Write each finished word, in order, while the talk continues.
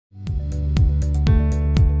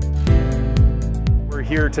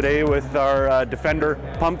here today with our Defender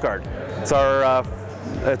pump guard.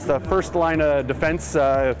 It's the first line of defense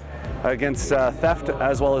against theft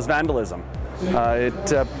as well as vandalism.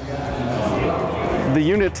 The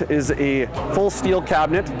unit is a full steel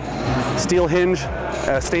cabinet, steel hinge,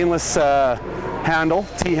 stainless handle,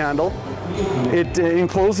 T-handle. It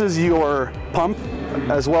encloses your pump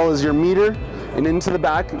as well as your meter, and into the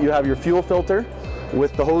back you have your fuel filter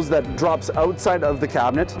with the hose that drops outside of the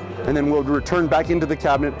cabinet and then will return back into the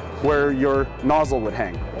cabinet where your nozzle would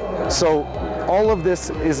hang. So all of this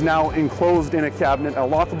is now enclosed in a cabinet, a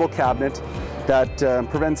lockable cabinet that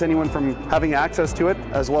prevents anyone from having access to it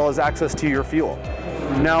as well as access to your fuel.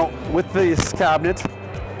 Now with this cabinet,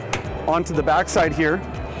 onto the back side here,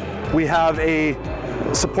 we have a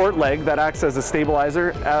support leg that acts as a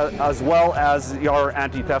stabilizer as well as your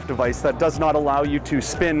anti-theft device that does not allow you to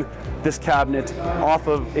spin this cabinet off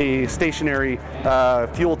of a stationary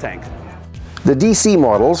fuel tank. The DC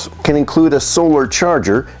models can include a solar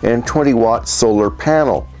charger and 20-watt solar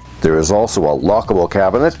panel. There is also a lockable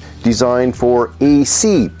cabinet designed for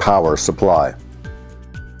AC power supply.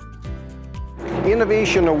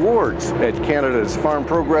 Innovation Awards at Canada's Farm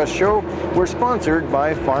Progress Show were sponsored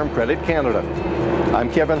by Farm Credit Canada.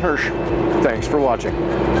 I'm Kevin Hirsch. Thanks for watching.